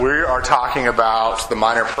are talking about the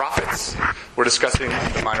minor prophets. We're discussing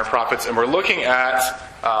the minor prophets, and we're looking at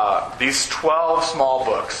these 12 small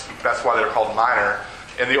books. That's why they're called minor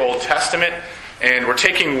in the Old Testament. And we're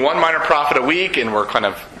taking one minor prophet a week, and we're kind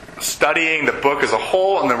of studying the book as a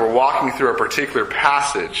whole, and then we're walking through a particular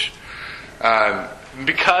passage. We're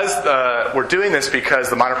doing this because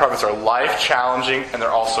the minor prophets are life-challenging, and they're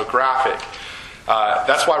also graphic.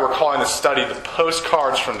 That's why we're calling this study the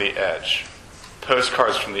Postcards from the Edge.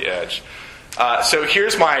 Postcards from the Edge. So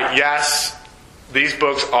here's my yes. These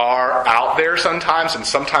books are out there sometimes, and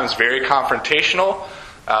sometimes very confrontational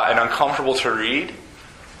and uncomfortable to read.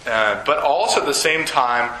 But also at the same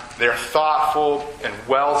time, they're thoughtful and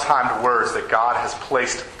well-timed words that God has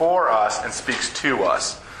placed for us and speaks to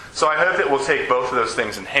us. So I hope that we'll take both of those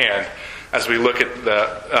things in hand as we look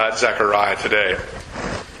at Zechariah today.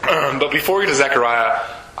 But before we get to Zechariah,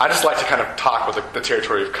 I just like to kind of talk with the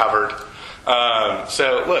territory we've covered.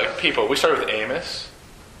 So look, people, we started with Amos.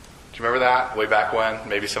 Do you remember that? Way back when?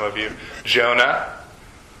 Maybe some of you. Jonah,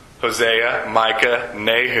 Hosea, Micah,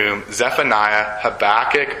 Nahum, Zephaniah,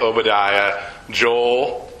 Habakkuk, Obadiah,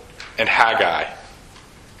 Joel, and Haggai.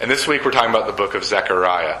 And this week we're talking about the book of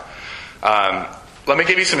Zechariah. Let me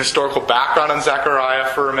give you some historical background on Zechariah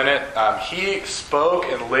for a minute. He spoke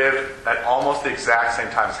and lived at almost the exact same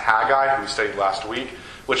time as Haggai, who we studied last week,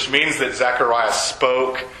 which means that Zechariah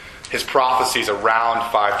spoke his prophecies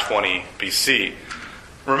around 520 BC.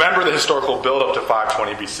 Remember the historical build-up to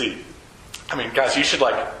 520 BC. I mean, guys, you should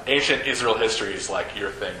ancient Israel history is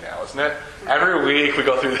your thing now, isn't it? Every week we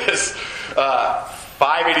go through this.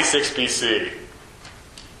 586 BC.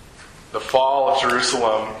 The fall of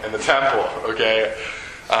Jerusalem and the temple, okay?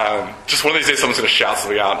 Just one of these days someone's going to shout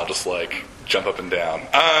something out and I'll just jump up and down.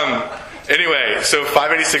 Anyway, so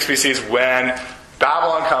 586 BC is when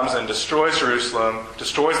Babylon comes and destroys Jerusalem,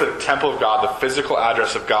 destroys the temple of God, the physical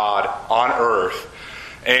address of God on earth,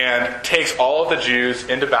 and takes all of the Jews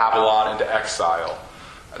into Babylon, into exile.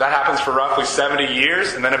 That happens for roughly 70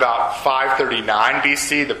 years, and then about 539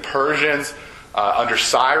 BC, the Persians, under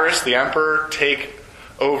Cyrus, the emperor, take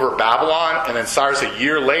over Babylon, and then Cyrus a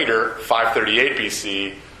year later, 538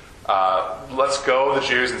 BC, lets go of the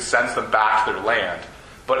Jews and sends them back to their land.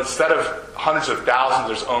 But instead of hundreds of thousands,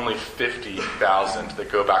 there's only 50,000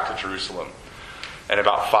 that go back to Jerusalem in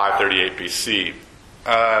about 538 BC.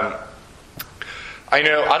 I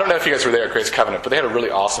don't know if you guys were there at Grace Covenant, but they had a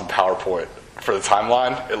really awesome PowerPoint for the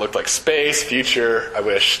timeline. It looked like space, future. I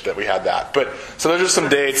wish that we had that. So those are some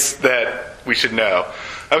dates that we should know.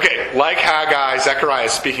 Okay, like Haggai, Zechariah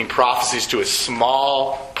is speaking prophecies to a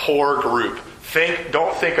small, poor group.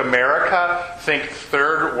 Don't think America, think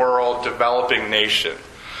third world developing nation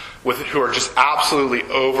who are just absolutely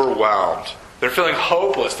overwhelmed. They're feeling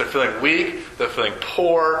hopeless, they're feeling weak, they're feeling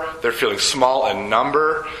poor, they're feeling small in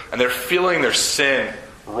number, and they're feeling their sin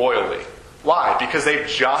royally. Why? Because they've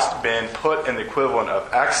just been put in the equivalent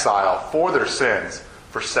of exile for their sins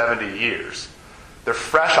for 70 years. They're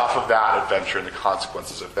fresh off of that adventure and the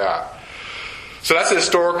consequences of that. So that's the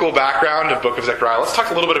historical background of the book of Zechariah. Let's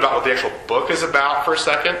talk a little bit about what the actual book is about for a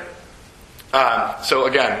second. So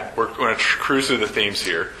again, we're going to cruise through the themes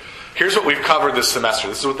here. Here's what we've covered this semester.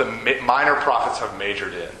 This is what the minor prophets have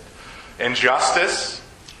majored in. Injustice,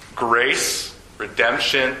 grace,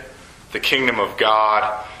 redemption, the kingdom of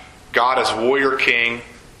God, God as warrior king,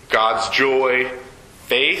 God's joy,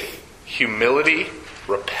 faith, humility,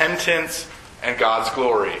 repentance, and God's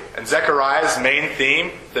glory. And Zechariah's main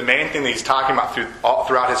theme, the main thing that he's talking about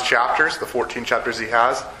throughout his chapters, the 14 chapters he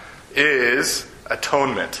has, is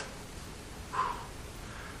atonement.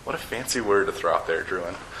 What a fancy word to throw out there,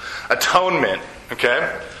 Druin. Atonement,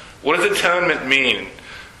 okay? What does atonement mean?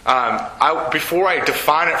 Before I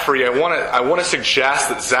define it for you, I want to suggest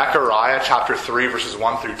that Zechariah chapter 3, verses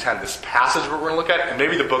 1 through 10, this passage we're going to look at, and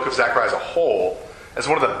maybe the book of Zechariah as a whole, is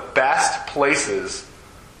one of the best places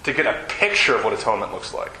to get a picture of what atonement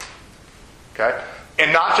looks like. Okay?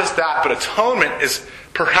 And not just that, but atonement is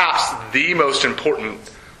perhaps the most important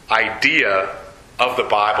idea of the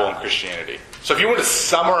Bible and Christianity. So if you were to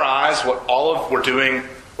summarize what all of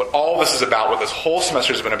this is about, what this whole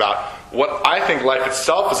semester has been about, what I think life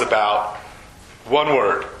itself is about, one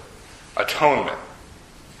word: atonement.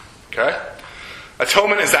 Okay?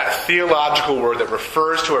 Atonement is that theological word that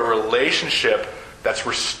refers to a relationship that's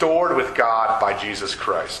restored with God by Jesus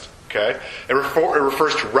Christ. Okay? It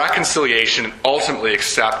refers to reconciliation and ultimately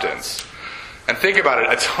acceptance. And think about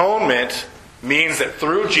it. Atonement means that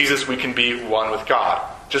through Jesus we can be one with God.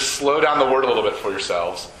 Just slow down the word a little bit for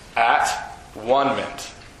yourselves. At one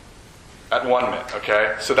mint. At one mint,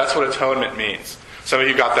 okay? So that's what atonement means. Some of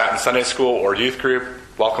you got that in Sunday school or youth group.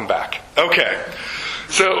 Welcome back. Okay.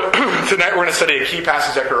 So tonight we're going to study a key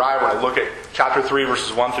passage of Zechariah. We're going to look at chapter 3,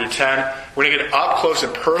 verses 1 through 10. We're going to get an up-close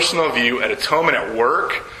and personal view at atonement at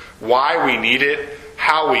work, why we need it,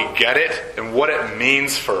 how we get it, and what it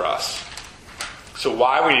means for us. So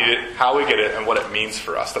why we need it, how we get it, and what it means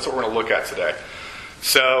for us. That's what we're going to look at today.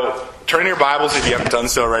 So turn in your Bibles, if you haven't done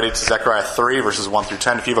so already, to Zechariah 3, verses 1 through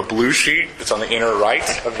 10. If you have a blue sheet, it's on the inner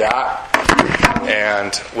right of that.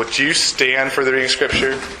 And would you stand for the reading of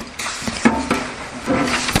Scripture?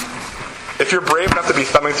 If you're brave enough to be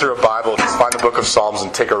thumbing through a Bible, just find the book of Psalms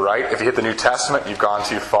and take a right. If you hit the New Testament, you've gone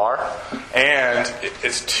too far. And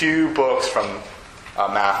it's 2 books from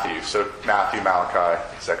Matthew. So Matthew, Malachi,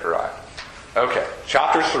 Zechariah. Okay,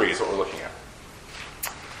 chapter 3 is what we're looking at.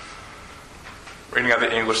 Reading out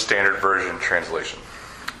the English Standard Version translation.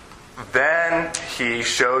 Then he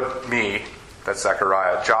showed me, that's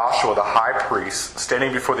Zechariah, Joshua the high priest,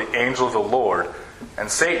 standing before the angel of the Lord,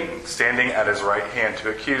 and Satan standing at his right hand to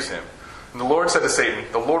accuse him. And the Lord said to Satan,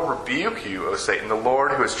 "The Lord rebuke you, O Satan. The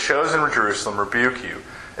Lord who has chosen Jerusalem rebuke you.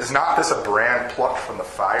 Is not this a brand plucked from the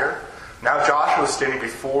fire?" Now Joshua was standing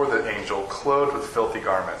before the angel, clothed with filthy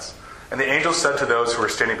garments. And the angel said to those who were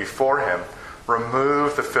standing before him,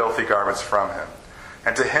 "Remove the filthy garments from him."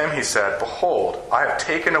 And to him he said, "Behold, I have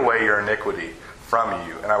taken away your iniquity from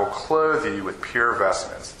you, and I will clothe you with pure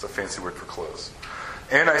vestments." It's a fancy word for clothes.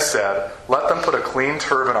 And I said, "Let them put a clean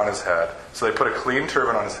turban on his head." So they put a clean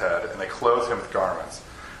turban on his head, and they clothed him with garments.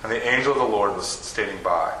 And the angel of the Lord was standing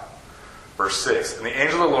by. Verse 6, And the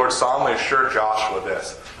angel of the Lord solemnly assured Joshua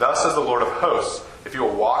this, "Thus says the Lord of hosts, if you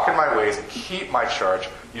will walk in my ways and keep my charge,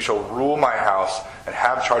 you shall rule my house and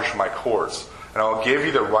have charge of my courts. And I will give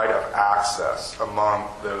you the right of access among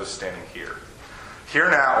those standing here. Hear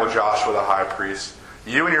now, O Joshua the high priest,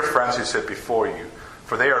 you and your friends who sit before you,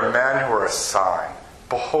 for they are men who are a sign.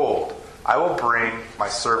 Behold, I will bring my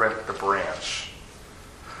servant the branch.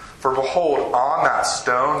 For behold, on that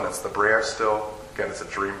stone," that's the branch still, again it's a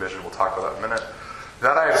dream vision, we'll talk about that in a minute,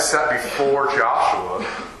 "that I have set before Joshua,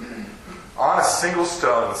 on a single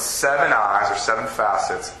stone with 7 eyes or 7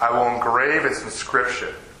 facets, I will engrave its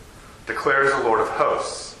inscription, declares the Lord of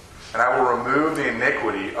hosts, and I will remove the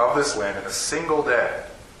iniquity of this land in a single day.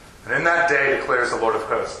 And in that day, declares the Lord of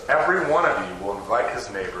hosts, every one of you will invite his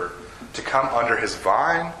neighbor to come under his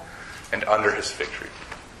vine and under his fig tree."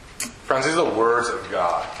 Friends, these are the words of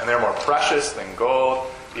God, and they're more precious than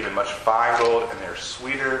gold, even much fine gold, and they're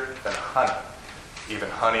sweeter than honey, even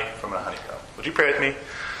honey from a honeycomb. Would you pray with me?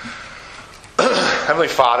 Heavenly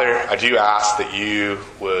Father, I do ask that you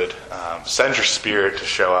would send your Spirit to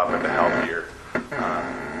show up and to help here.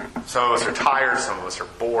 Some of us are tired, some of us are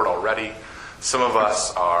bored already, some of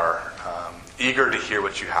us are eager to hear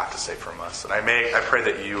what you have to say from us. And I pray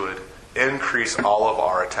that you would increase all of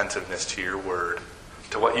our attentiveness to your word,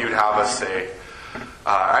 to what you would have us say.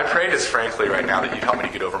 I pray just frankly right now that you'd help me to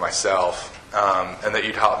get over myself, and that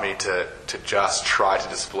you'd help me to just try to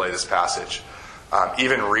display this passage.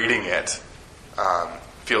 Even reading it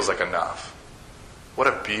feels like enough. What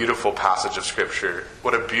a beautiful passage of Scripture.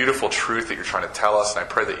 What a beautiful truth that you're trying to tell us. And I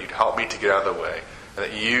pray that you'd help me to get out of the way. And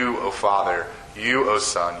that you, O Father, you, O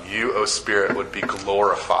Son, you, O Spirit, would be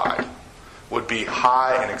glorified. Would be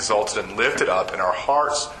high and exalted and lifted up in our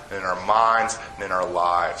hearts and in our minds and in our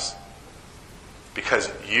lives. Because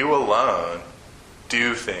you alone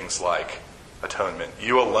do things like atonement.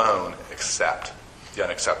 You alone accept the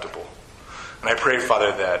unacceptable. And I pray,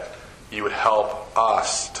 Father, that you would help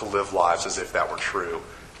us to live lives as if that were true,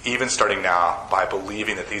 even starting now by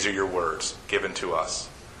believing that these are your words given to us.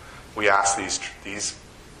 We ask these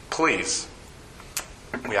please.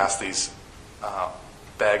 We ask these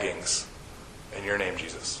beggings in your name,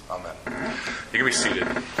 Jesus. Amen. You can be seated.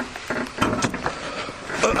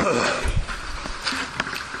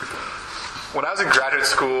 When I was in graduate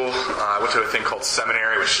school, I went to a thing called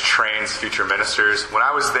seminary, which trains future ministers. When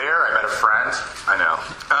I was there, I met a friend. I know.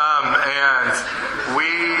 And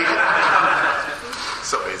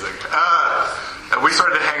so amazing. And we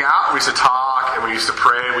started to hang out. We used to talk, and we used to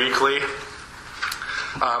pray weekly.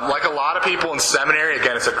 Like a lot of people in seminary,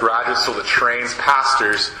 again, it's a graduate school that trains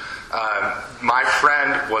pastors. My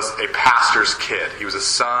friend was a pastor's kid. He was a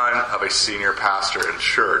son of a senior pastor in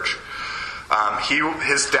church.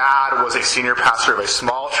 His dad was a senior pastor of a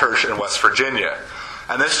small church in West Virginia.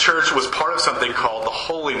 And this church was part of something called the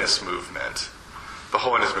Holiness Movement. The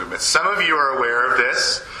Holiness Movement. Some of you are aware of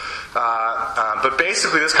this. But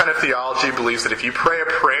basically this kind of theology believes that if you pray a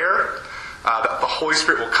prayer, that the Holy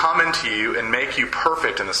Spirit will come into you and make you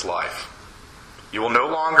perfect in this life. You will no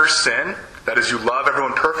longer sin. That is, you love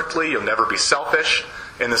everyone perfectly. You'll never be selfish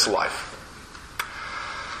in this life.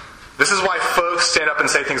 This is why folks stand up and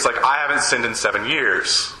say things like, I haven't sinned in 7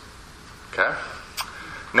 years. Okay?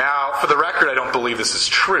 Now, for the record, I don't believe this is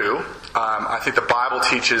true. I think the Bible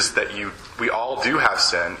teaches that we all do have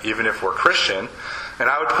sin, even if we're Christian. And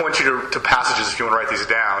I would point you to passages, if you want to write these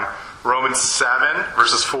down. Romans 7,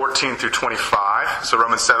 verses 14 through 25. So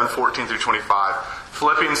Romans 7, 14 through 25.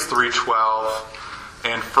 Philippians 3:12.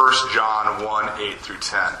 And 1 John 1, 8 through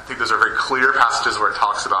 10. I think those are very clear passages where it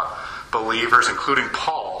talks about believers, including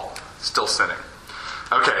Paul, still sinning.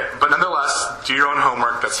 Okay, but nonetheless, do your own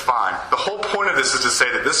homework, that's fine. The whole point of this is to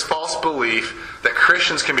say that this false belief that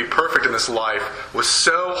Christians can be perfect in this life was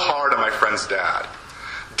so hard on my friend's dad.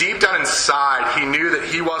 Deep down inside, he knew that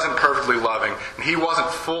he wasn't perfectly loving, and he wasn't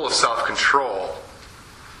full of self-control.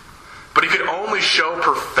 But he could only show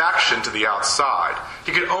perfection to the outside.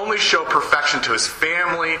 He could only show perfection to his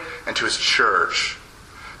family and to his church.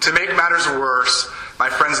 To make matters worse, my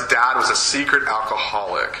friend's dad was a secret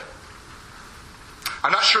alcoholic.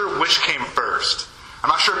 I'm not sure which came first. I'm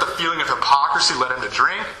not sure if the feeling of hypocrisy led him to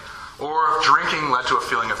drink, or if drinking led to a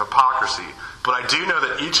feeling of hypocrisy. But I do know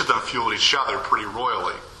that each of them fueled each other pretty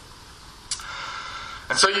royally.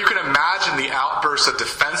 And so you can imagine the outbursts of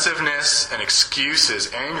defensiveness and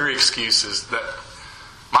excuses, angry excuses, that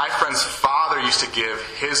my friend's father used to give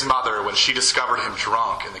his mother when she discovered him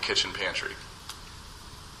drunk in the kitchen pantry.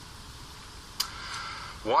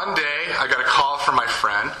 One day, I got a call from my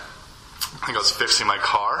friend. I think I was fixing my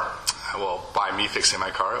car. Well, by me fixing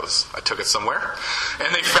my car, I took it somewhere.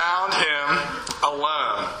 And they found him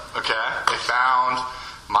alone, okay? They found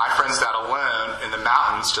my friend's dad alone in the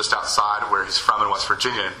mountains just outside where he's from in West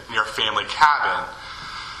Virginia, near a family cabin.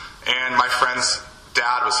 And my friend's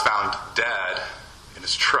dad was found dead in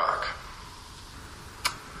his truck.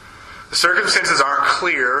 The circumstances aren't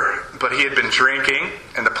clear, but he had been drinking,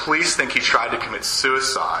 and the police think he tried to commit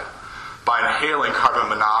suicide by inhaling carbon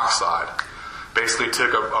monoxide. Basically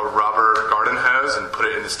took a rubber garden hose and put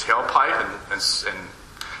it in his tailpipe and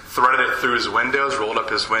threaded it through his windows, rolled up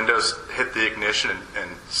his windows, hit the ignition, and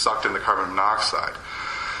sucked in the carbon monoxide.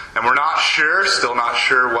 And we're not sure, still not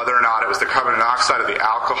sure, whether or not it was the carbon monoxide or the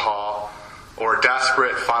alcohol or a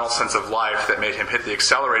desperate final sense of life that made him hit the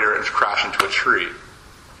accelerator and crash into a tree.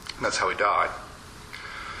 And that's how he died.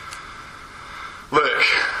 Look,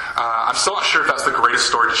 I'm still not sure if that's the greatest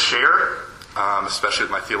story to share, especially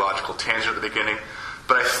with my theological tangent at the beginning,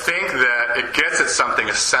 but I think that it gets at something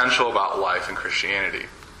essential about life and Christianity.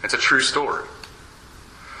 It's a true story.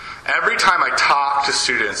 Every time I talk to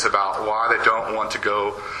students about why they don't want to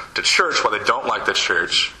go to church, why they don't like the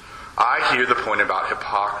church, I hear the point about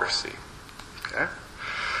hypocrisy. Okay?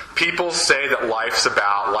 People say that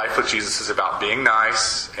life with Jesus is about being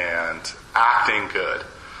nice and acting good.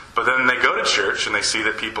 But then they go to church and they see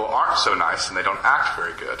that people aren't so nice and they don't act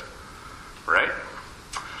very good. Right?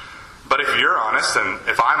 But if you're honest, and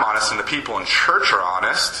if I'm honest, and the people in church are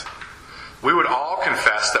honest, we would all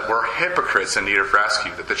confess that we're hypocrites in need of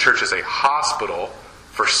rescue, that the church is a hospital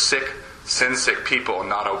for sick, sin-sick people and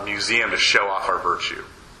not a museum to show off our virtue.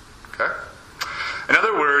 Okay? In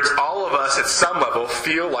other words, all of us at some level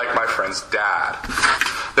feel like my friend's dad.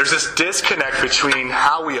 There's this disconnect between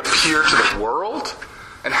how we appear to the world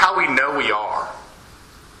and how we know we are.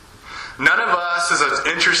 None of us is as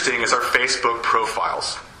interesting as our Facebook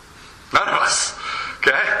profiles. None of us.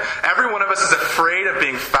 Okay? Every one of us is afraid of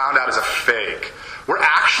being found out as a fake. We're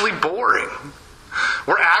actually boring.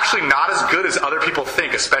 We're actually not as good as other people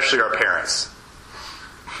think, especially our parents.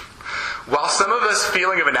 While some of us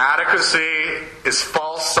feeling of inadequacy is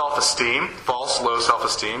false self-esteem, false low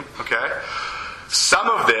self-esteem, okay? Some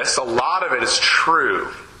of this, a lot of it is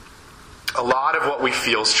true. A lot of what we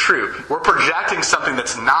feel is true. We're projecting something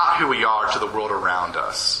that's not who we are to the world around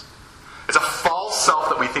us. It's a false self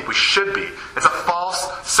that we think we should be. It's a false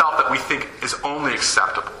self that we think is only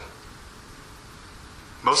acceptable.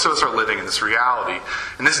 Most of us are living in this reality.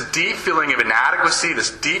 And this deep feeling of inadequacy,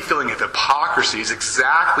 this deep feeling of hypocrisy is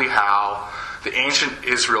exactly how the ancient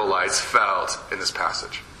Israelites felt in this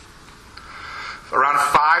passage. Around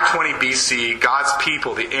 520 BC, God's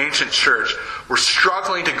people, the ancient church, were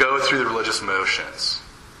struggling to go through the religious motions.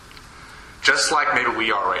 Just like maybe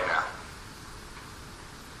we are right now.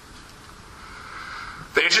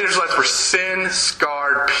 The ancient Israelites were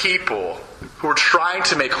sin-scarred people who were trying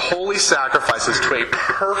to make holy sacrifices to a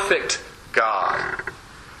perfect God.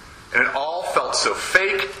 And it all felt so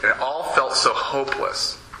fake, and it all felt so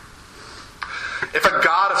hopeless. If a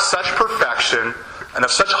God of such perfection and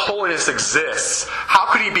of such holiness exists, how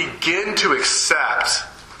could he begin to accept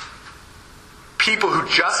people who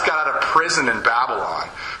just got out of prison in Babylon,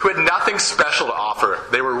 who had nothing special to offer?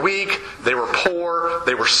 They were weak, they were poor,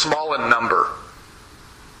 they were small in number.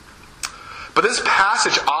 But this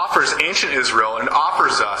passage offers ancient Israel and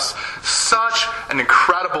offers us such an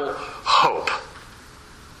incredible hope.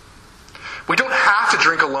 We don't have to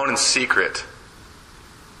drink alone in secret.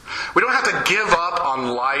 We don't have to give up on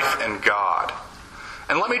life and God.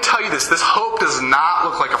 And let me tell you this hope does not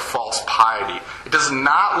look like a false piety. It does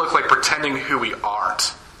not look like pretending who we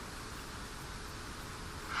aren't.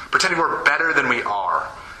 Pretending we're better than we are.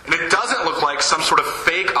 And it doesn't look like some sort of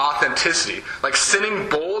fake authenticity, like sinning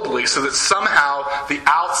boldly so that somehow the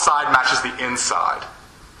outside matches the inside.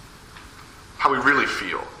 How we really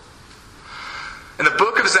feel. In the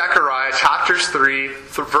book of Zechariah, chapters 3,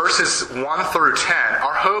 verses 1 through 10,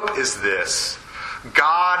 our hope is this.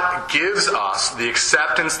 God gives us the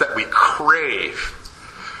acceptance that we crave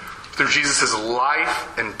through Jesus'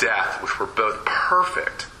 life and death, which were both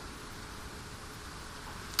perfect.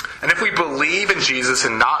 And if we believe in Jesus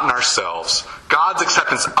and not in ourselves, God's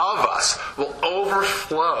acceptance of us will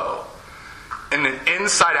overflow in an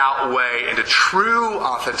inside-out way into true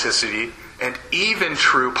authenticity and even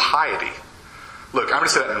true piety. Look, I'm going to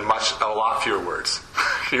say that in a lot fewer words.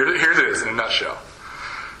 Here it is in a nutshell.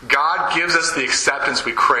 God gives us the acceptance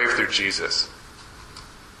we crave through Jesus.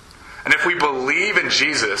 And if we believe in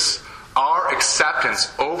Jesus, our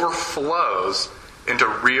acceptance overflows into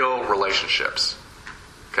real relationships.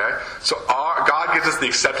 Okay? So God gives us the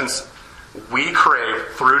acceptance we crave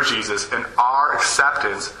through Jesus, and our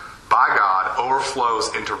acceptance by God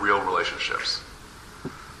overflows into real relationships.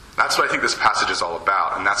 That's what I think this passage is all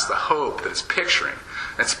about, and that's the hope that it's picturing.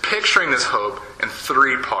 And it's picturing this hope in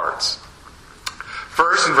three parts.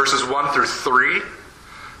 First, in verses 1 through 3,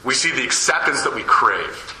 we see the acceptance that we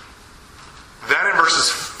crave. Then in verses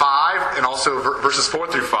 5, and also verses 4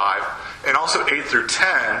 through 5, and also 8 through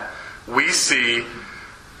 10, we see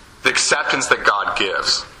the acceptance that God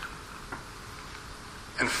gives.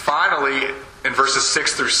 And finally, in verses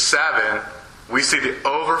 6 through 7, we see the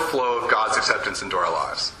overflow of God's acceptance into our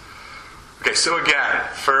lives. Okay, so again,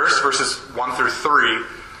 first, verses 1 through 3,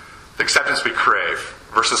 the acceptance we crave.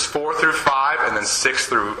 Verses 4 through 5, and then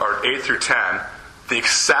 8 through 10, the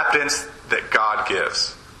acceptance that God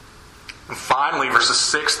gives. And finally, verses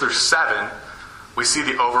 6 through 7, we see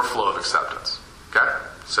the overflow of acceptance. Okay?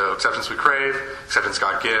 So acceptance we crave, acceptance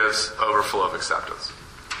God gives, overflow of acceptance.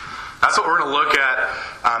 That's what we're going to look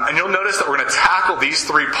at. And you'll notice that we're going to tackle these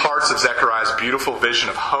three parts of Zechariah's beautiful vision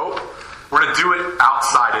of hope. We're going to do it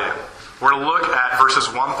outside in. We're going to look at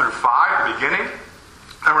verses 1 through 5, the beginning.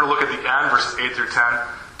 And we're going to look at the end, verses 8 through 10,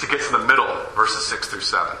 to get to the middle, verses 6 through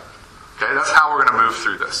 7. Okay, that's how we're going to move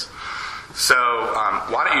through this. So,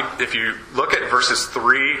 why don't you, if you look at verses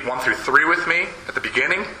 1 through 3 with me at the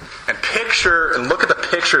beginning, and look at the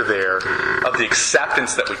picture there of the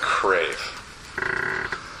acceptance that we crave.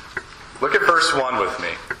 Look at verse 1 with me.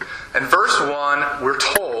 In verse 1, we're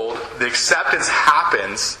told the acceptance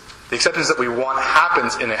that we want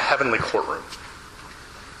happens in a heavenly courtroom.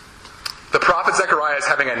 The prophet Zechariah is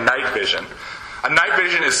having a night vision. A night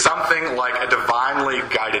vision is something like a divinely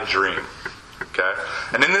guided dream. Okay?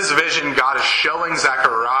 And in this vision, God is showing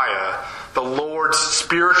Zechariah the Lord's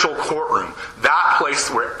spiritual courtroom. That place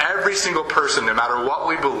where every single person, no matter what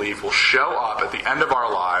we believe, will show up at the end of our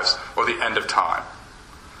lives or the end of time.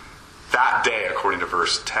 That day, according to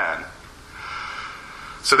verse 10.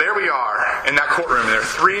 So there we are in that courtroom. There are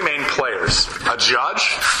three main players. A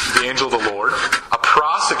judge, the angel of the Lord, a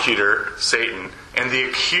prosecutor, Satan, and the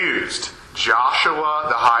accused, Joshua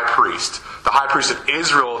the high priest of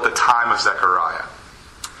Israel at the time of Zechariah.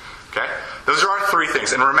 Okay? Those are our three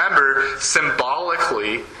things. And remember,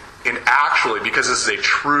 symbolically and actually, because this is a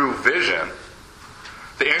true vision,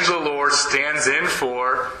 the angel of the Lord stands in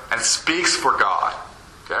for and speaks for God.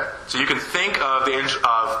 Okay? So you can think of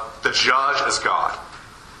the judge as God.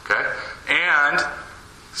 Okay? And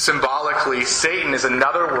symbolically, Satan is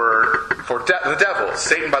another word for the devil.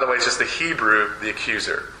 Satan, by the way, is just the Hebrew, the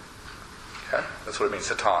accuser. Okay? That's what it means,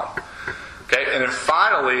 Satan. Okay? And then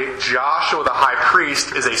finally, Joshua the high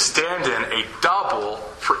priest is a stand-in, a double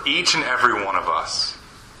for each and every one of us.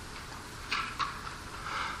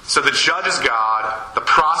 So the judge is God, the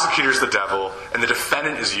prosecutor is the devil, and the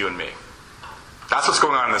defendant is you and me. That's what's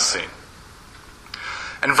going on in this scene.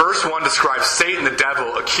 And verse 1 describes Satan, the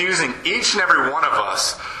devil, accusing each and every one of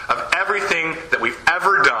us of everything that we've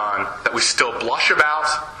ever done that we still blush about,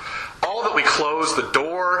 all that we close the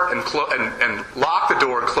door and lock the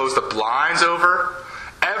door and close the blinds over,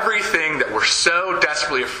 everything that we're so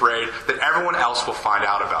desperately afraid that everyone else will find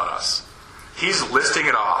out about us. He's listing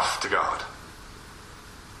it off to God.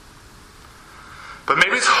 But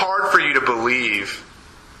maybe it's hard for you to believe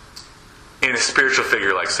in a spiritual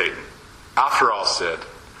figure like Satan. After all, Sid,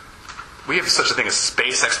 we have such a thing as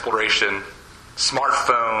space exploration.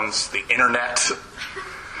 smartphones, the internet.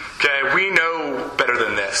 Okay, we know better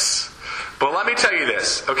than this. But let me tell you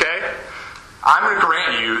this, okay? I'm going to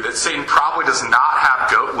grant you that Satan probably does not have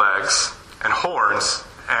goat legs and horns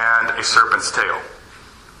and a serpent's tail.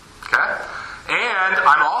 Okay? And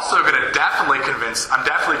I'm also going to definitely convinced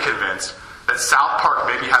that South Park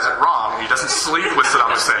maybe has it wrong and he doesn't sleep with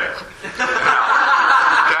Saddam Hussein. No.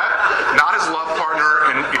 Okay? Not his love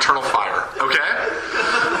partner in eternal fire. Okay?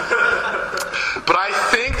 But I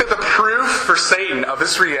think that the proof for Satan of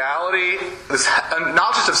this reality,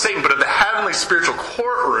 not just of Satan, but of the heavenly spiritual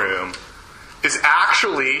courtroom, is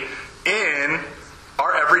actually in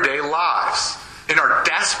our everyday lives, in our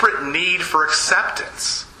desperate need for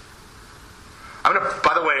acceptance. By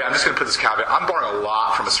the way, I'm just going to put this caveat. I'm borrowing a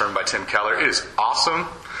lot from a sermon by Tim Keller. It is awesome.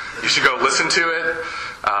 You should go listen to it.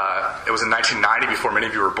 It was in 1990, before many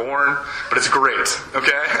of you were born, but it's great.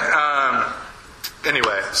 Okay?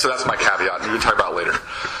 Anyway, so that's my caveat, and we can talk about it later.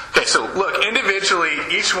 Okay, so look, individually,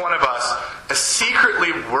 each one of us is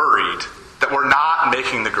secretly worried that we're not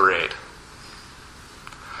making the grade.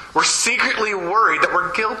 We're secretly worried that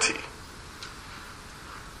we're guilty.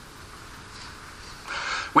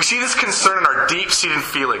 We see this concern in our deep-seated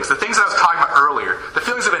feelings, the things I was talking about earlier, the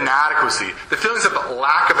feelings of inadequacy, the feelings of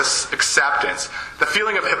lack of acceptance, the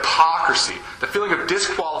feeling of hypocrisy, the feeling of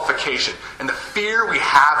disqualification, and the fear we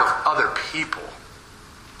have of other people.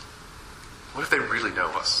 What if they really know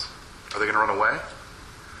us? Are they going to run away?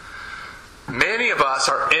 Many of us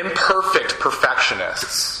are imperfect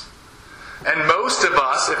perfectionists. And most of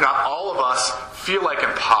us, if not all of us, feel like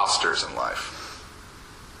imposters in life.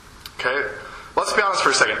 Okay? Let's be honest for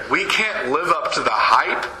a second. We can't live up to the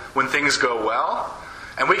hype when things go well,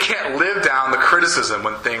 and we can't live down the criticism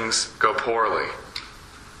when things go poorly.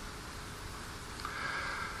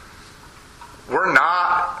 We're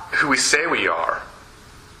not who we say we are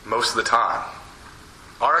most of the time.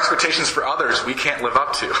 Our expectations for others we can't live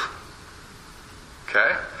up to.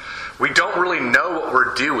 Okay? We don't really know what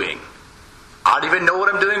we're doing. I don't even know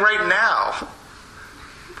what I'm doing right now.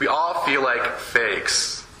 We all feel like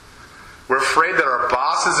fakes. We're afraid that our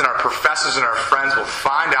bosses and our professors and our friends will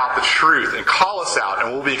find out the truth and call us out,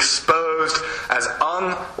 and we'll be exposed as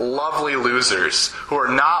unlovely losers who are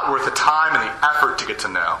not worth the time and the effort to get to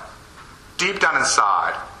know. Deep down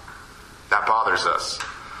inside, that bothers us.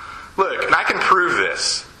 Look, and I can prove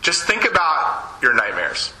this. Just think about your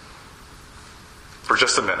nightmares for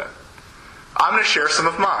just a minute. I'm going to share some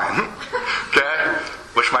of mine, okay?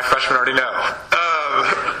 Which my freshmen already know.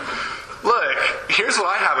 Look, here's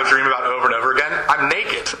what I have a dream about over and over again. I'm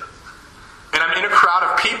naked. And I'm in a crowd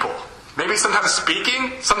of people. Maybe sometimes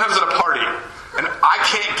speaking, sometimes at a party. And I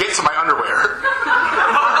can't get to my underwear.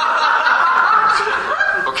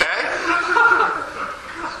 Okay?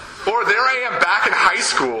 Or there I am back in high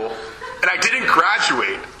school, and I didn't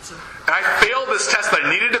graduate. And I failed this test that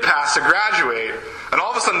I needed to pass to graduate. And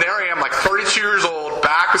all of a sudden there I am, like 32 years old,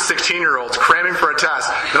 back with 16-year-olds, cramming for a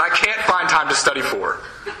test that I can't find time to study for.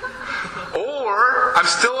 Or I'm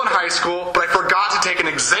still in high school, but I forgot to take an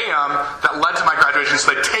exam that led to my graduation,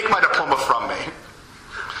 so they take my diploma from me.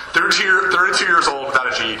 32 years old without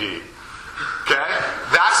a GED. Okay?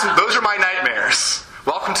 Those are my nightmares.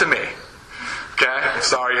 Welcome to me. Okay?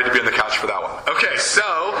 Sorry you had to be on the couch for that one. Okay,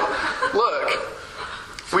 so, look.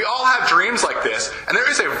 We all have dreams like this, and there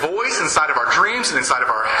is a voice inside of our dreams and inside of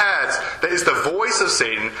our heads that is the voice of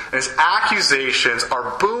Satan, and his accusations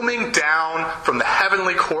are booming down from the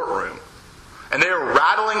heavenly courtroom. And they are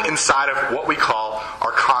rattling inside of what we call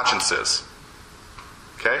our consciences.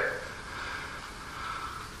 Okay?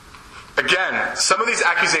 Again, some of these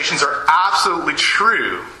accusations are absolutely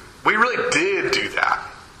true. We really did do that.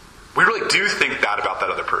 We really do think that about that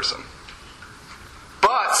other person.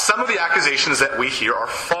 But some of the accusations that we hear are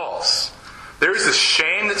false. There is this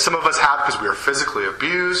shame that some of us have because we were physically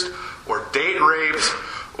abused, or date raped,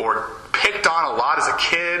 or picked on a lot as a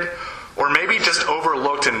kid, or maybe just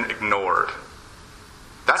overlooked and ignored.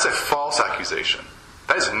 That's a false accusation.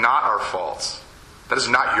 That is not our fault. That is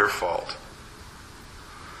not your fault.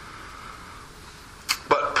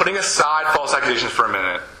 But putting aside false accusations for a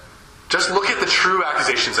minute, just look at the true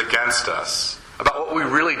accusations against us about what we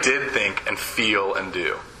really did think and feel and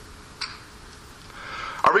do.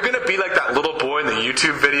 Are we going to be like that little boy in the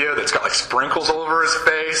YouTube video that's got like sprinkles all over his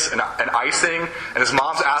face and icing, and his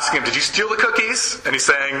mom's asking him, "Did you steal the cookies?" And he's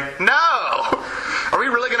saying, "No." Are we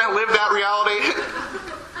really going to live that reality?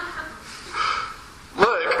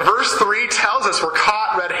 Look, verse 3 tells us we're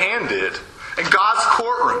caught red-handed in God's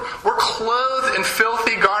courtroom. We're clothed in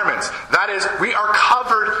filthy garments. That is, we are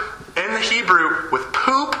covered in the Hebrew with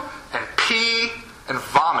poop and pee and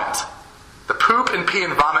vomit. The poop and pee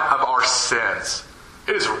and vomit of our our sins.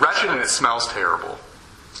 It is wretched and it smells terrible.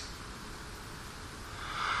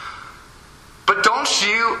 But don't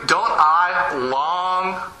I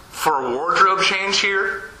long for a wardrobe change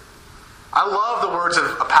here? I love the words of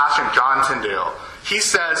a pastor, John Tyndale. He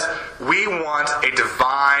says, we want a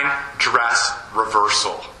divine dress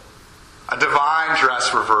reversal. A divine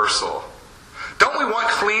dress reversal. Don't we want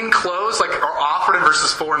clean clothes like are offered in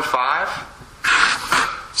verses 4 and 5?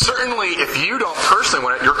 Certainly, if you don't personally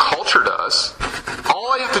want it, your culture does.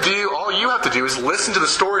 All you have to do is listen to the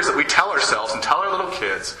stories that we tell ourselves and tell our little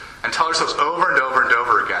kids and tell ourselves over and over and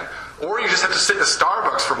over again. Or you just have to sit in a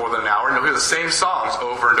Starbucks for more than an hour and you'll hear the same songs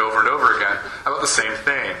over and over and over again about the same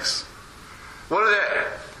things. What are they?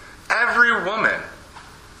 Every woman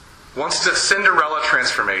wants a Cinderella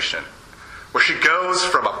transformation, where she goes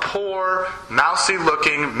from a poor,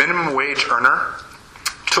 mousy-looking minimum wage earner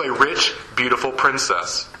to a rich, beautiful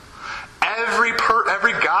princess. Every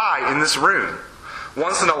guy in this room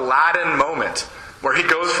wants an Aladdin moment where he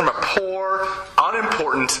goes from a poor,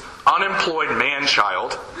 unimportant, unemployed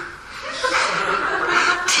man-child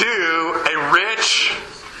to a rich,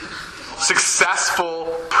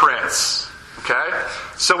 successful prince. Okay?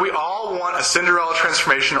 So we all want a Cinderella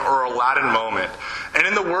transformation or Aladdin moment. And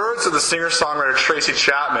in the words of the singer-songwriter Tracy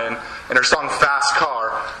Chapman in her song Fast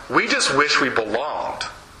Car, we just wish we belonged.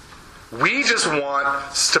 We just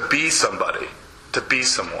want to be somebody, to be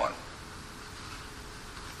someone.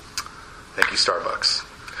 Thank you, Starbucks.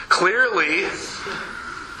 Clearly,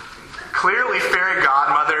 fairy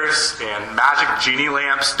godmothers and magic genie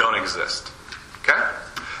lamps don't exist. Okay?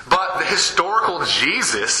 But the historical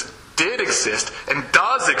Jesus did exist and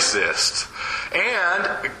does exist.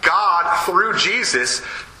 And God, through Jesus,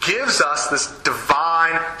 gives us this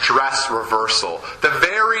divine dress reversal. The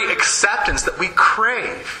very acceptance that we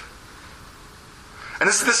crave. And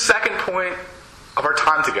this is the second point of our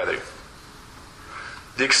time together.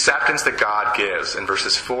 The acceptance that God gives in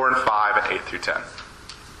verses 4 and 5 and 8 through 10.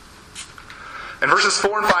 In verses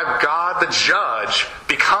 4 and 5, God, the judge,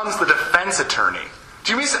 becomes the defense attorney.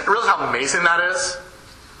 Do you realize how amazing that is?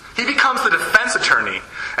 He becomes the defense attorney,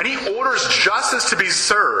 and he orders justice to be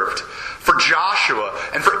served for Joshua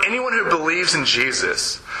and for anyone who believes in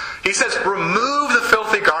Jesus. He says, remove the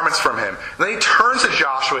filthy garments from him. And then he turns to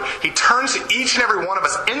Joshua. He turns to each and every one of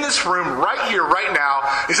us in this room right here, right now.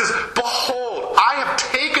 He says, behold, I have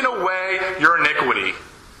taken away your iniquity.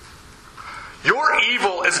 Your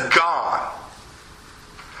evil is gone.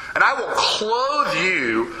 And I will clothe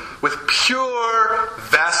you with pure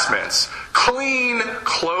vestments, clean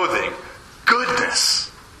clothing,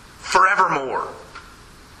 goodness, forevermore.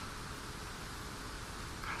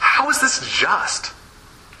 How is this just?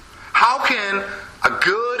 How can a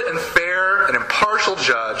good and fair and impartial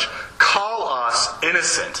judge call us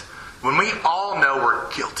innocent when we all know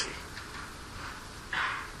we're guilty?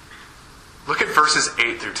 Look at verses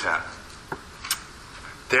 8 through 10.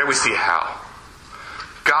 There we see how.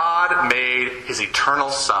 God made his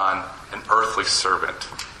eternal Son an earthly servant.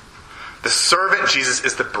 The servant, Jesus,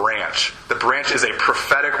 is the branch. The branch is a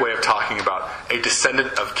prophetic way of talking about a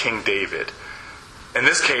descendant of King David. In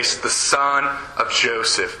this case, the son of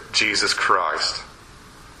Joseph, Jesus Christ.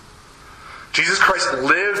 Jesus Christ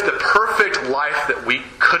lived the perfect life that we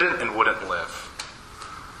couldn't and wouldn't live.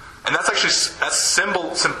 And that's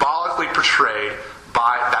symbolically portrayed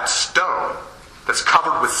by that stone that's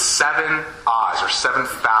covered with 7 eyes or 7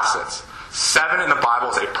 facets. 7 in the Bible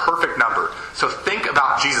is a perfect number. So think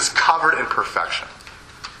about Jesus covered in perfection.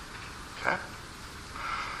 Okay?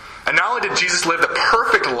 And not only did Jesus live the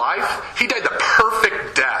perfect life, he died the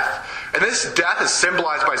perfect death. And this death is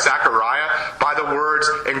symbolized by Zechariah by the words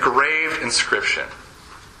engraved inscription.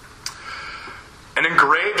 An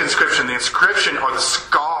engraved inscription, the inscription are the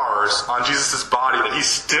scars on Jesus' body that he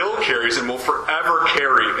still carries and will forever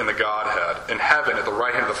carry in the Godhead, in heaven, at the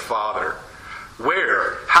right hand of the Father.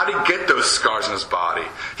 Where? How did he get those scars on his body?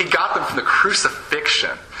 He got them from the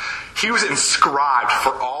crucifixion. He was inscribed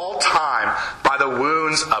for all time by the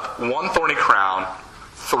wounds of 1 thorny crown,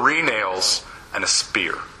 3 nails, and a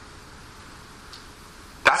spear.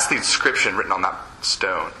 That's the inscription written on that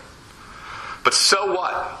stone. But so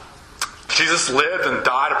what? Jesus lived and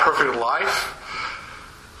died a perfect life?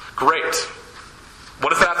 Great.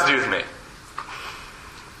 What does that have to do with me?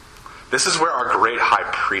 This is where our great high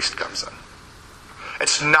priest comes in.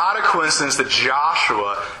 It's not a coincidence that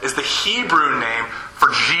Joshua is the Hebrew name for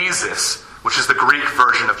Jesus, which is the Greek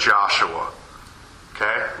version of Joshua.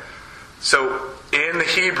 Okay? So, in the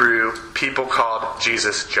Hebrew, people called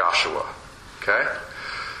Jesus Joshua. Okay?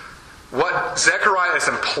 What Zechariah is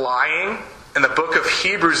implying in the book of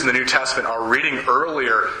Hebrews in the New Testament, our reading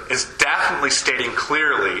earlier, is definitely stating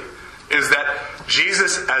clearly is that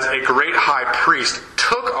Jesus, as a great high priest,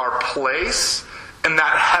 took our place in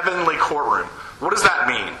that heavenly courtroom. What does that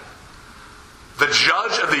mean? The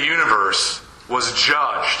judge of the universe was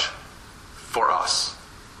judged for us.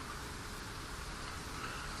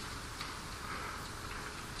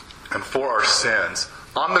 And for our sins.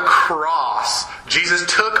 On the cross, Jesus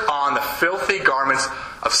took on the filthy garments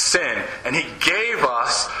of sin, and He gave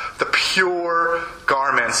us the pure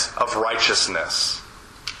garments of righteousness.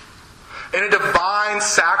 In a divine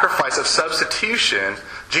sacrifice of substitution,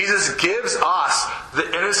 Jesus gives us the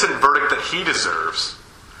innocent verdict that He deserves.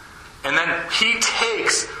 And then He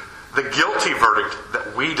takes the guilty verdict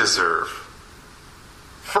that we deserve.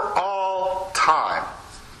 For all time,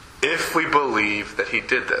 if we believe that He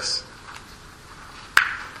did this.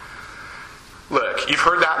 Look, you've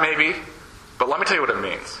heard that maybe, but let me tell you what it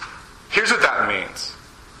means. Here's what that means.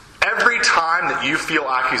 Every time that you feel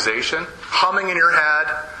accusation, humming in your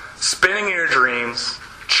head, spinning in your dreams,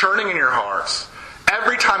 churning in your hearts,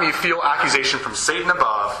 every time you feel accusation from Satan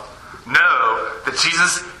above, know that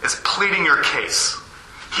Jesus is pleading your case.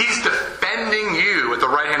 He's defending you at the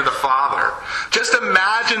right hand of the Father. Just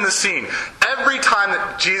imagine the scene. Every time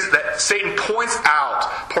that Satan points out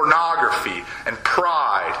pornography and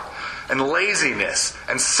pride and laziness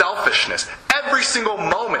and selfishness, every single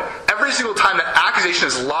moment, every single time that accusation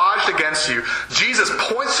is lodged against you, Jesus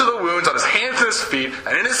points to the wounds on His hands and His feet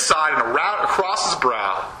and in His side and around across His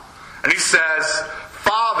brow. And He says,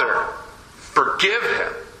 Father, forgive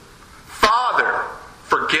him. Father,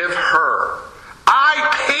 forgive her.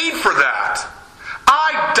 I paid for that.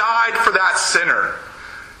 I died for that sinner.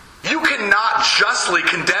 You cannot justly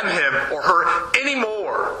condemn him or her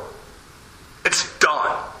anymore. It's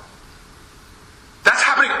done. That's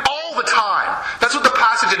happening all the time. That's what the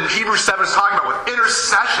passage in Hebrews 7 is talking about with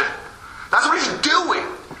intercession. That's what He's doing.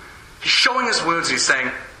 He's showing His wounds and He's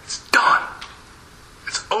saying, it's done.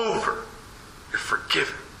 It's over. You're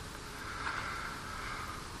forgiven.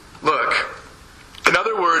 Look, in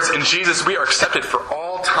other words, in Jesus we are accepted for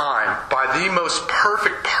all time by the most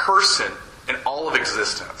perfect person in all of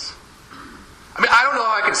existence. I mean, I don't know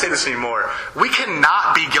how I can say this anymore. We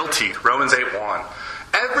cannot be guilty, Romans 8:1.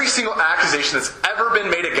 Every single accusation that's ever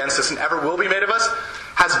been made against us and ever will be made of us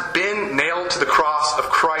has been nailed to the cross of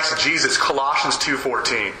Christ Jesus, Colossians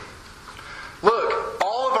 2:14. Look,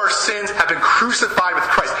 all of our sins have been crucified with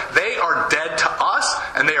Christ. They are dead to us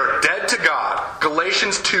and they are dead to God,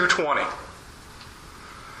 Galatians 2:20.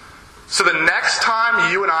 So the next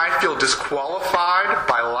time you and I feel disqualified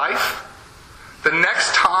by life, the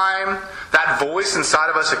next time that voice inside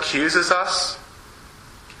of us accuses us,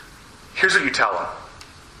 here's what you tell them.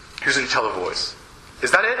 Here's what you tell the voice.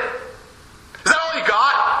 Is that it? Is that all you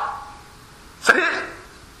got? Is that it?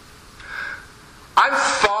 I'm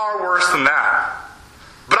far worse than that.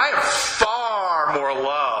 But I am far more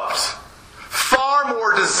loved, far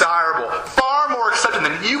more desirable, far more accepted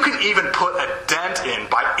than you can even put a dent in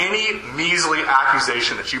by any measly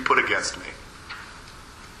accusation that you put against me.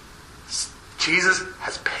 Jesus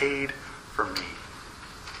has paid for me.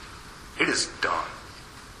 It is done.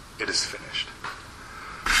 It is finished.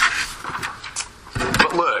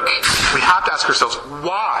 But look, we have to ask ourselves,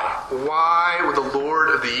 why? Why would the Lord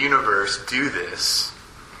of the universe do this?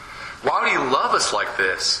 Why would He love us like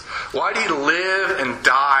this? Why did He live and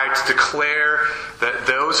die to declare that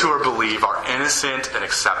those who are believe are innocent and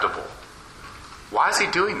acceptable? Why is He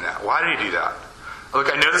doing that? Why did He do that?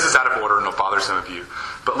 Look, I know this is out of order and it'll bother some of you,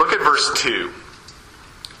 but look at verse 2.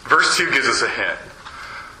 Verse 2 gives us a hint.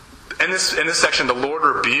 In this section, the Lord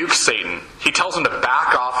rebukes Satan. He tells him to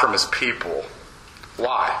back off from his people.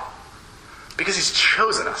 Why? Because He's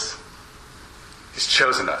chosen us. He's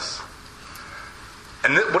chosen us.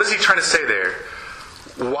 And what is He trying to say there?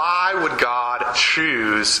 Why would God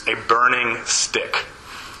choose a burning stick?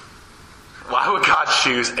 Why would God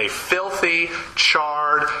choose a filthy,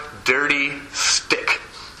 charred, dirty stick?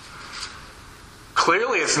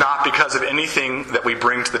 Clearly it's not because of anything that we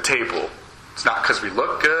bring to the table. It's not because we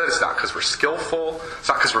look good. It's not because we're skillful. It's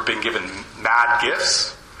not because we're being given mad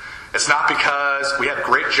gifts. It's not because we have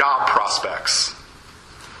great job prospects.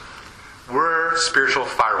 We're spiritual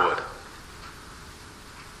firewood.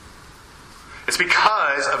 It's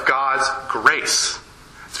because of God's grace.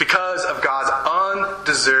 It's because of God's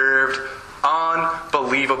undeserved,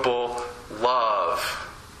 unbelievable love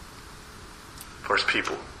for His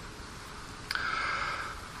people.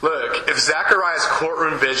 Look, if Zechariah's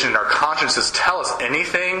courtroom vision and our consciences tell us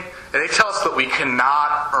anything, they tell us that we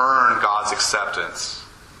cannot earn God's acceptance.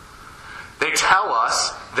 They tell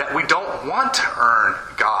us that we don't want to earn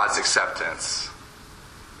God's acceptance.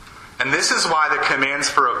 And this is why the commands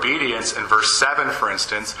for obedience in verse 7, for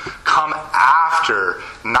instance, come after,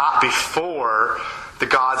 not before, the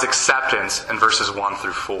God's acceptance in verses 1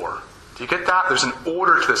 through 4. Do you get that? There's an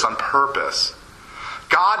order to this on purpose.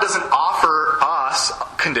 God doesn't offer us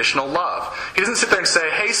conditional love. He doesn't sit there and say,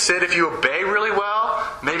 hey, Sid, if you obey really well,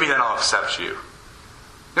 maybe then I'll accept you. You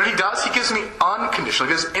know what he does? He gives me unconditional.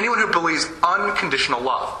 He gives anyone who believes unconditional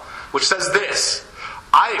love, which says this: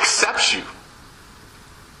 I accept you.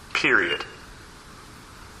 Period.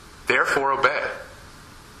 Therefore, obey.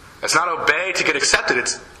 It's not obey to get accepted.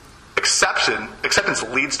 It's acceptance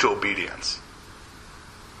leads to obedience.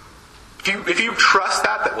 If you trust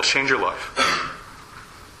that, that will change your life.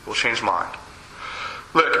 It will change mine.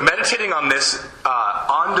 Look, meditating on this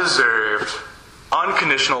undeserved,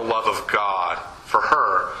 unconditional love of God for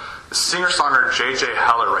her, the singer-songwriter J.J.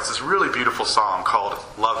 Heller writes this really beautiful song called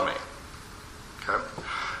Love Me. Okay?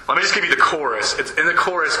 Let me just give you the chorus. It's in the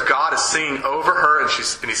chorus, God is singing over her, and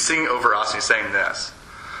he's singing over us, and he's saying this: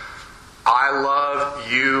 I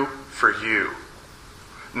love you for you.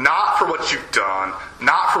 Not for what you've done,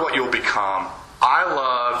 not for what you'll become. I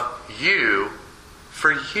love you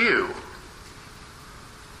for you.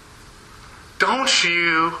 Don't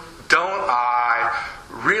I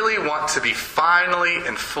really want to be finally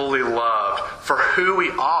and fully loved for who we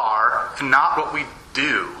are and not what we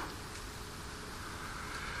do?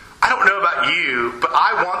 I don't know about you, but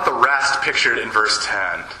I want the rest pictured in verse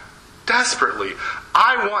 10. Desperately.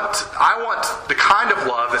 I want the kind of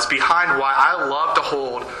love that's behind why I love to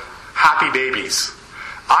hold happy babies.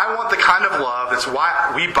 I want the kind of love that's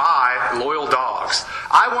why we buy loyal dogs.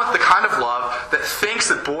 I want the kind of love that thinks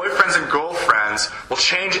that boyfriends and girlfriends will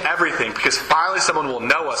change everything because finally someone will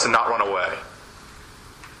know us and not run away.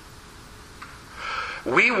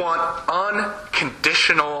 We want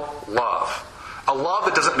unconditional love. A love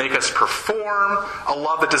that doesn't make us perform. A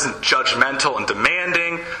love that isn't judgmental and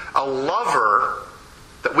demanding. A lover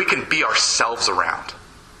that we can be ourselves around.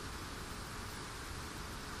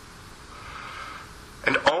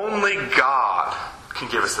 And only God can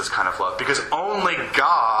give us this kind of love. Because only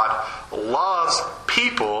God loves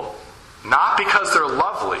people not because they're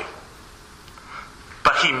lovely,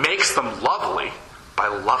 but He makes them lovely by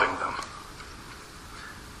loving them.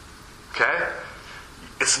 Okay?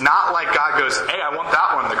 It's not like God goes, hey, I want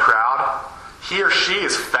that one in the crowd. He or she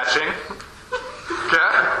is fetching.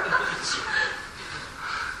 Okay?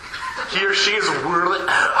 He or she is worthy.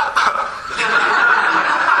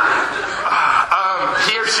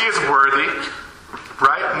 He or she is worthy.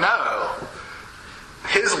 Right? No.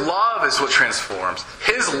 His love is what transforms.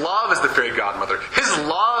 His love is the fairy godmother. His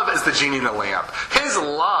love is the genie in the lamp. His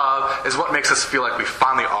love is what makes us feel like we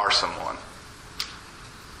finally are someone.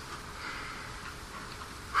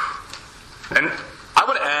 And I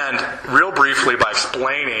would end real briefly by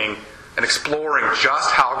explaining and exploring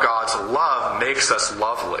just how God's love makes us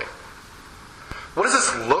lovely. What does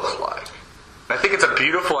this look like? And I think it's a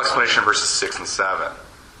beautiful explanation in verses 6 and 7.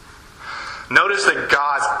 Notice that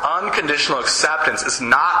God's unconditional acceptance is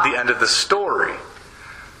not the end of the story.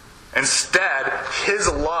 Instead, His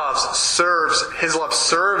love serves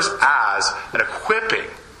as an equipping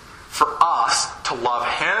for us to love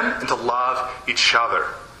Him and to love each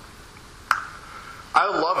other. I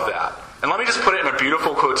love that. And let me just put it in a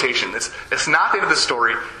beautiful quotation. It's not the end of the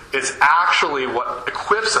story. It's actually what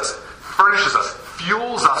equips us, furnishes us,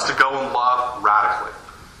 fuels us to go and love radically.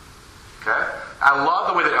 Okay? I love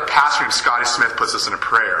the way that a pastor named Scotty Smith puts this in a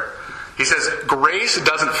prayer. He says, grace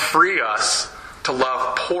doesn't free us to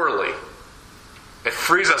love poorly. It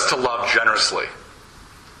frees us to love generously.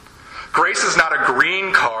 Grace is not a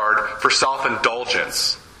green card for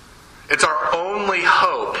self-indulgence. It's our only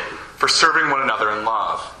hope for serving one another in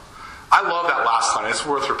love. I love that last line. It's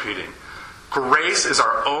worth repeating. Grace is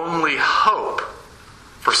our only hope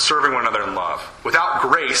for serving one another in love. Without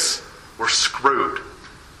grace, we're screwed.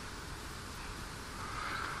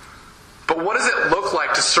 But what does it look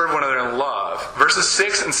like to serve one another in love? Verses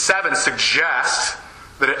 6 and 7 suggest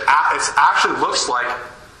that it actually looks like,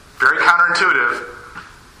 very counterintuitive,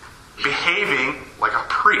 behaving like a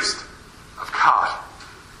priest of God.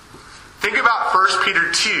 Think about 1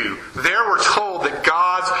 Peter 2. There we're told that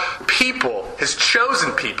God's people, His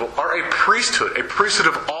chosen people, are a priesthood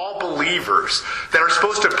of all believers that are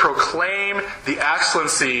supposed to proclaim the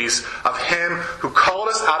excellencies of Him who called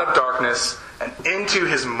us out of darkness and into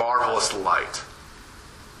His marvelous light.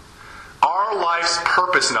 Our life's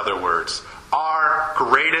purpose, in other words, our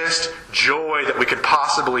greatest joy that we could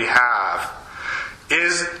possibly have,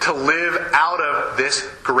 is to live out of this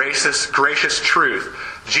gracious truth.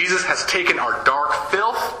 Jesus has taken our dark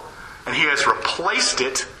filth and He has replaced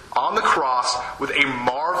it on the cross with a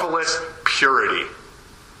marvelous marvelous purity.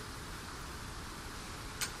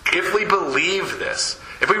 If we believed this,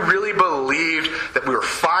 if we really believed that we were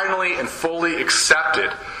finally and fully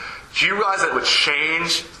accepted, do you realize that it would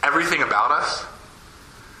change everything about us?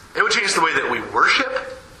 It would change the way that we worship,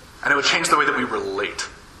 and it would change the way that we relate.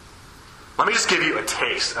 Let me just give you a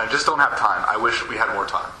taste, and I just don't have time. I wish we had more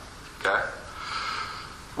time. Okay?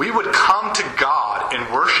 We would come to God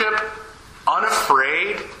in worship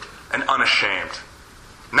unafraid and unashamed.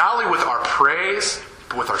 Not only with our praise,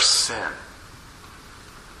 but with our sin.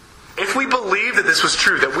 If we believed that this was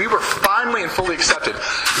true, that we were finally and fully accepted,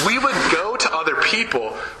 we would go to other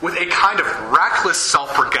people with a kind of reckless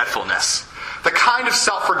self-forgetfulness. The kind of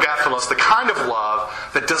self-forgetfulness, the kind of love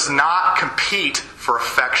that does not compete for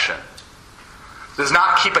affection. Does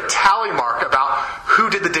not keep a tally mark about who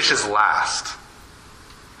did the dishes last.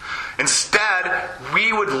 Instead,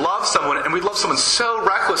 we would love someone, and we'd love someone so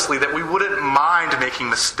recklessly that we wouldn't mind making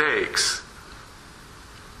mistakes.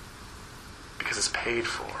 Because it's paid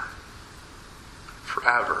for.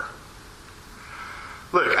 Forever.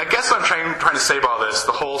 Look, I guess what I'm trying to say about this,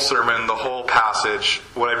 the whole sermon, the whole passage,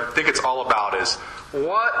 what I think it's all about is,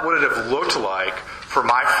 what would it have looked like for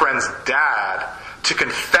my friend's dad to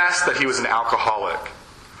confess that he was an alcoholic?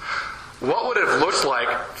 What would it have looked like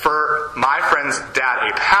for my friend's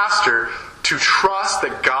dad, a pastor, to trust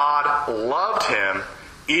that God loved him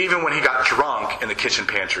even when he got drunk in the kitchen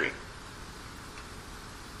pantry?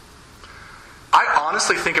 I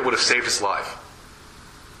honestly think it would have saved his life.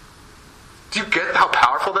 Do you get how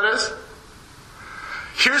powerful that is?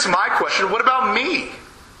 Here's my question. What about me?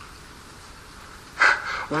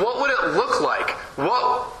 What would it look like?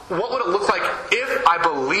 What would it look like if I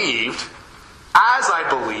believed, as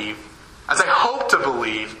I hope to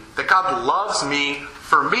believe, that God loves me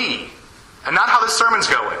for me, and not how this sermon's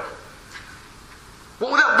going?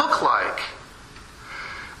 What would that look like?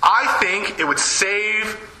 I think it would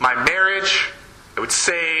save my marriage, it would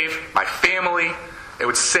save my family, it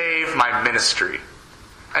would save my ministry.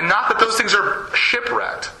 And not that those things are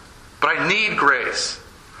shipwrecked, but I need grace.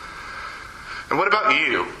 And what about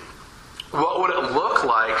you? What would it look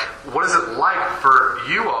like? What is it like for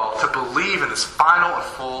you all to believe in this final and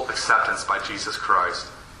full acceptance by Jesus Christ?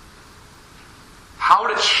 How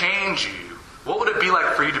would it change you? What would it be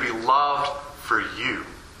like for you to be loved for you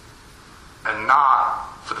and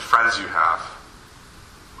not for the friends you have,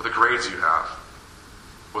 or the grades you have,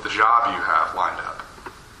 or the job you have lined up?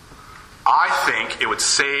 I think it would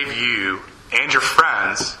save you and your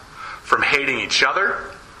friends from hating each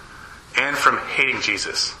other and from hating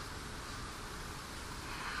Jesus.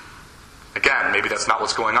 Again, maybe that's not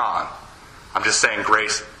what's going on. I'm just saying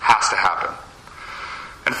grace has to happen.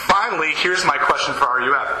 And finally, here's my question for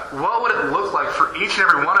RUF. What would it look like for each and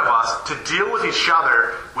every one of us to deal with each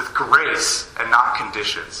other with grace and not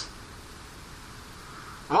conditions?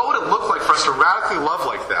 What would it look like for us to radically love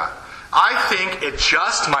like that? I think it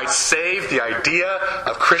just might save the idea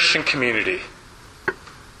of Christian community.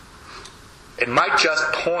 It might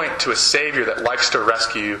just point to a Savior that likes to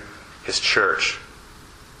rescue His church.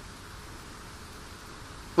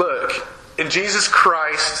 Look, in Jesus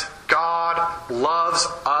Christ, God loves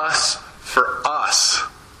us for us.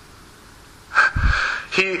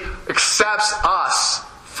 He accepts us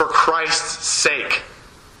for Christ's sake.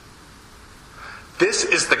 This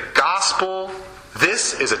is the gospel.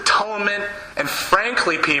 This is atonement. And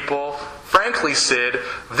frankly, people, Sid,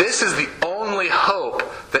 this is the only hope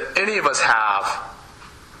that any of us have.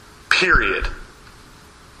 Period.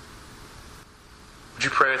 Would you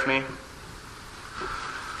pray with me?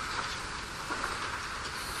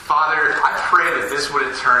 Father, I pray that this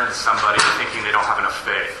wouldn't turn into somebody thinking they don't have enough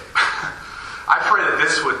faith. I pray that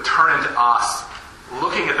this would turn into us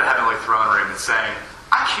looking at the heavenly throne room and saying,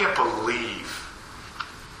 I can't believe,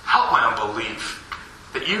 help my unbelief,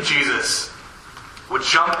 that you, Jesus, would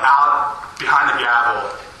jump out behind the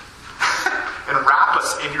gavel and wrap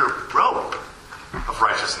us in your robe of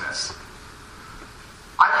righteousness.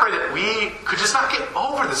 I pray that we could just not get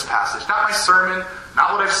over this passage, not my sermon,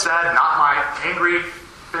 not what I've said, not my angry,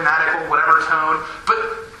 fanatical, whatever tone, but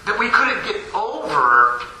that we couldn't get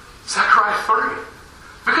over Zechariah 3.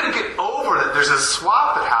 We couldn't get over that there's a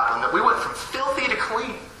swap that happened, that we went from filthy to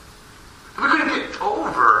clean. We couldn't get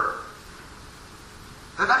over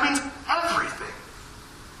that means everything.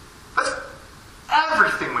 That's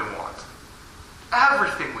everything we want.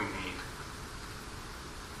 Everything we need.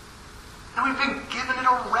 And we've been given it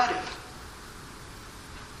already.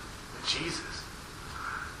 In Jesus.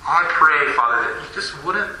 I pray, Father, that you just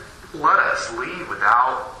wouldn't let us leave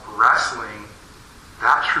without wrestling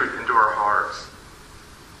that truth into our hearts,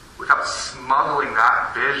 without smuggling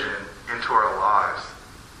that vision into our lives.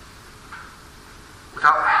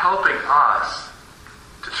 helping us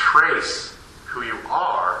to trace who you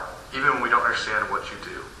are, even when we don't understand what you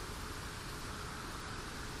do.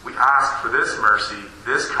 We ask for this mercy,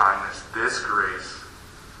 this kindness, this grace,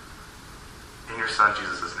 in your Son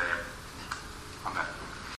Jesus' name. Amen.